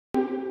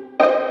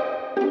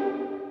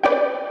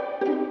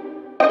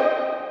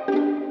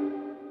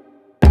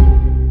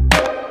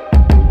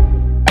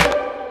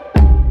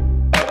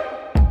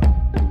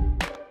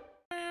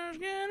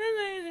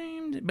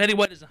Betty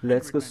White is 100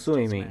 Let's go men still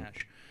swimming.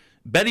 smash.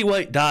 Betty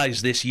White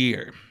dies this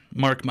year.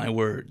 Mark my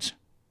words.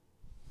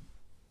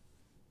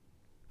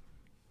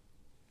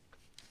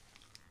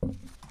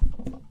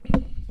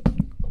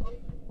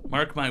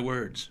 Mark my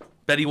words.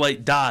 Betty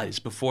White dies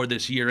before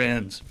this year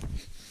ends.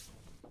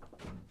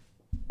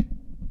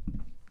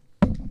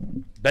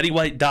 Betty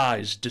White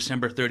dies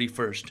December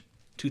 31st,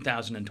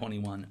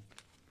 2021.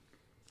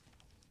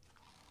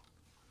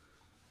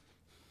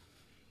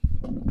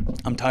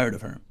 I'm tired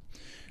of her.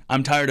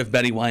 I'm tired of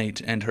Betty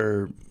White and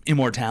her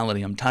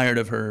immortality. I'm tired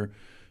of her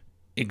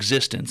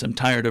existence. I'm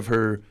tired of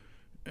her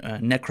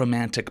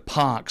necromantic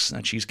pox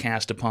that she's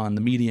cast upon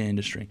the media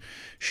industry.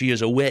 She is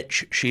a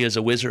witch. She is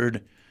a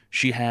wizard.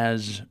 She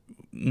has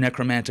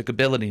necromantic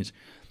abilities.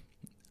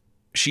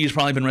 She's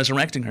probably been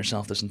resurrecting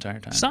herself this entire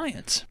time.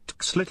 Science.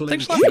 Thanks a lot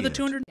for the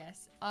 200.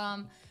 Yes.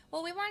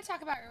 Well, we want to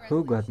talk about your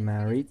Who got resolutions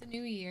married? because It's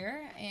a new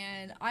year,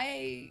 and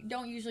I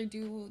don't usually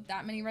do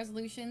that many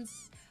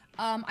resolutions.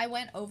 I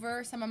went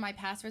over some of my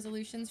past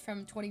resolutions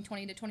from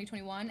 2020 to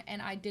 2021,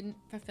 and I didn't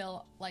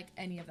fulfill like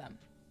any of them.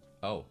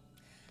 Oh,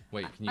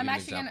 wait. Can you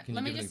give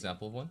an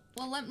example of one?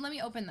 Well, let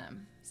me open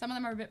them. Some of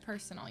them are a bit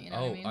personal. You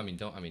know what I mean?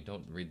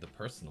 Don't read the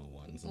personal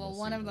ones. Well,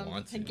 one of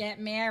them to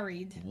get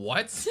married.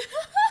 What?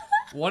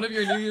 One of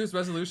your New Year's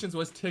resolutions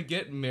was to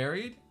get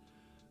married?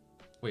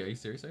 Wait, are you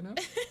serious right now?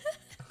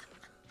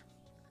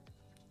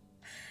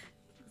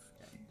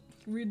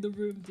 Read the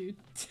room, dude.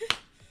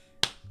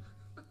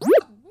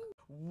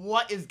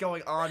 What is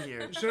going on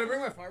here? Should I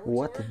bring my fireworks?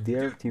 What a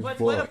dirty Let's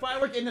light a work.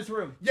 firework in this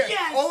room. Yes,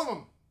 all of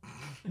them.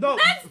 No.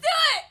 Let's do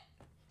it!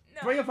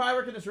 No. Bring a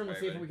firework in this room and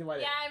see if we can light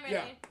it. Yeah, I'm ready.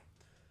 Yeah.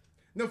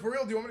 No, for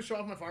real, do you want me to show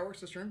off my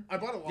fireworks this room? I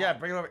bought a lot. Yeah,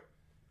 bring it over.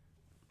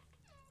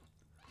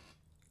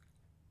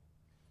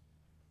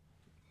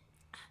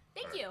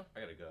 Thank you. I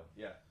gotta go.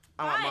 Yeah.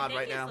 I want Fine, mod thank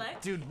right you, now.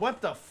 Slick. Dude,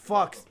 what the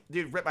fuck?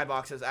 Dude, rip my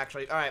boxes,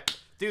 actually. Alright.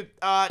 Dude,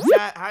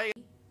 chat, how you...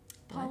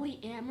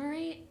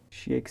 Polyamory,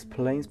 She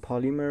explains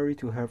polyamory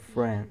to her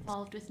friends.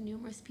 involved with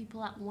numerous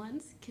people at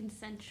once,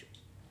 consensual.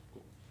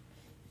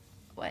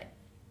 What?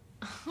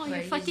 Oh,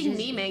 you're fucking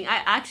memeing.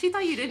 I actually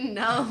thought you didn't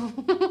know.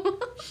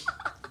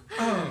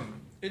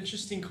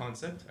 Interesting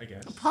concept, I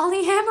guess.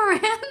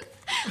 Polyamoran.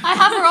 I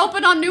have her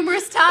open on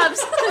numerous tabs.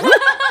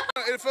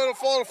 If it'll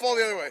fall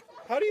the other way.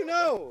 How do you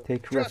know?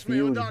 Take Trust me,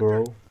 I'm a refuge, doctor.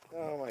 bro.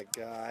 Oh my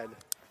god.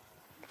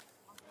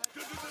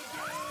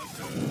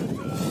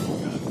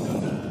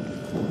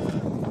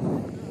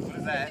 What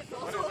is that?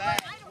 What is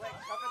that?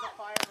 Cover the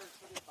fireworks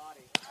with your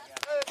body.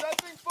 Hey, if that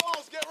thing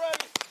falls, get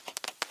ready.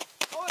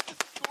 Oh, this is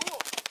cool.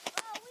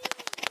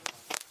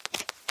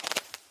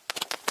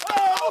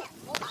 Oh!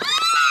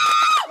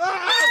 Ah!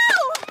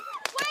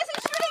 Why is it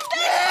shooting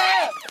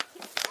this?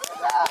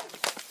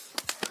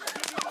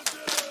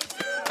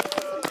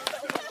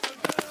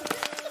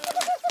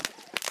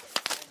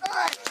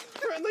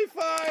 Friendly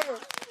fire!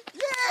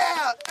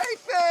 Yeah! Hey,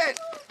 Finn!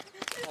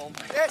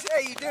 That's how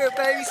you do it,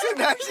 baby.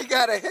 Sometimes you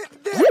gotta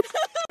hit this.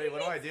 Wait,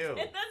 what do I do?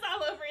 That's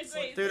all over his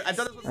face. Dude, I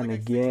thought this was And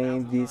like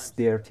again, this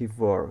dirty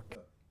work.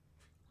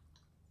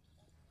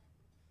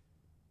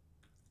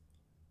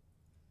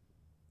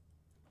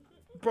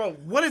 Bro,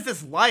 what is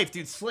this life,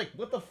 dude? Slick,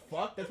 what the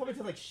fuck? That's probably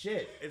tastes like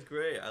shit. It's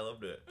great. I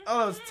loved it. Oh,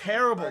 that was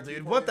terrible,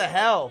 dude. What the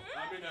hell?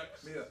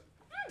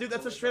 Dude,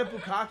 that's a straight up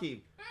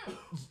bukkake.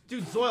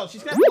 Dude, Zoil,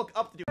 she's gonna look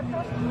up to do.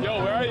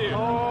 Yo, where are you?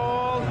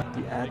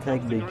 The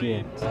attack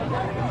begins.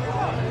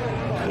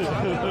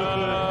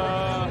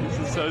 This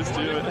is so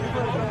stupid.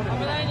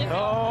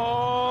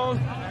 Oh.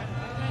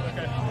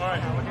 Okay,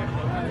 alright.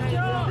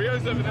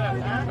 Rio's over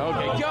there.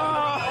 Okay, go!